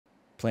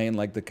Playing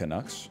like the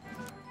Canucks.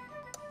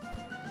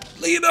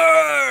 Leader!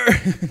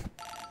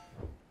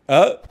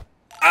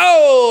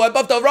 Oh, I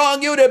buffed the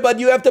wrong unit, but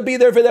you have to be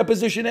there for that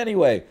position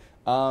anyway.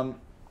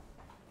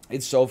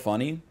 It's so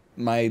funny.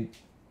 My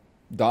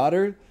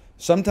daughter,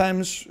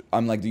 sometimes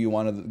I'm like, do you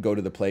want to go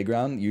to the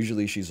playground?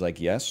 Usually she's like,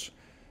 yes.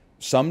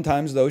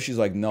 Sometimes, though, she's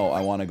like, no,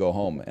 I want to go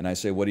home. And I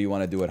say, what do you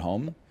want to do at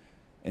home?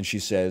 And she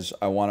says,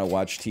 I want to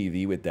watch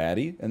TV with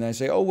Daddy. And I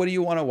say, oh, what do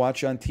you want to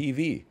watch on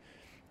TV?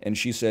 And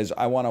she says,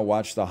 I want to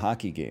watch the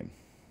hockey game.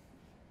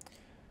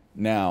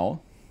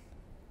 Now,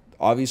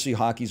 obviously,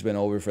 hockey's been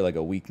over for like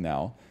a week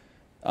now.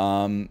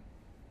 I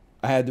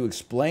had to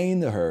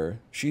explain to her.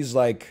 She's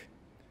like,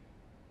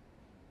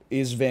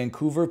 is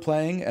Vancouver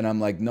playing? And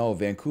I'm like, no,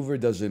 Vancouver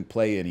doesn't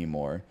play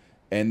anymore.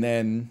 And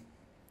then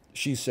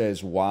she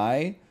says,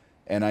 why?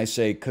 And I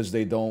say, because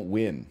they don't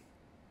win.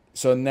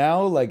 So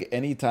now, like,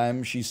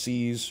 anytime she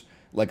sees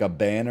like a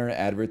banner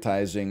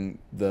advertising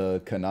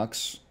the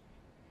Canucks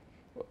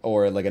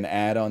or like an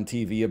ad on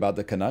TV about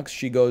the Canucks,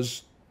 she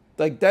goes,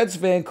 like, that's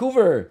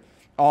Vancouver.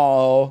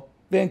 Oh,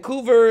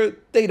 Vancouver,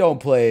 they don't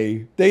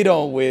play. They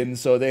don't win,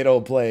 so they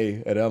don't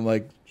play. And I'm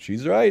like,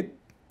 she's right.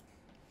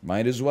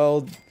 Might as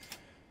well,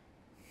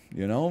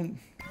 you know,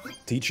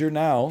 teach her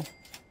now.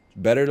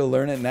 Better to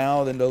learn it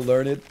now than to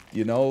learn it,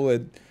 you know,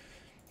 at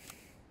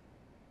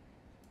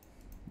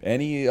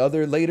any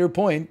other later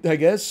point, I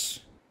guess.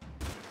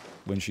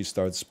 When she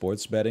starts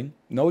sports betting.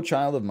 No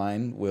child of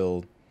mine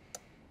will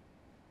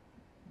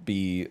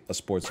be a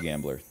sports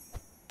gambler.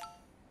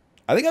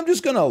 I think I'm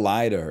just going to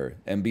lie to her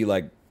and be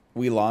like,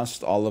 we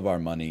lost all of our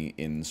money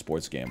in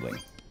sports gambling.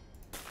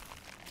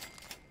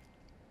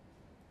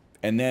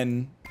 And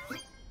then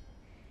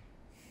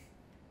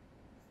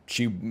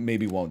she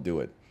maybe won't do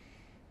it.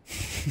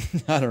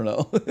 I don't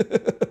know.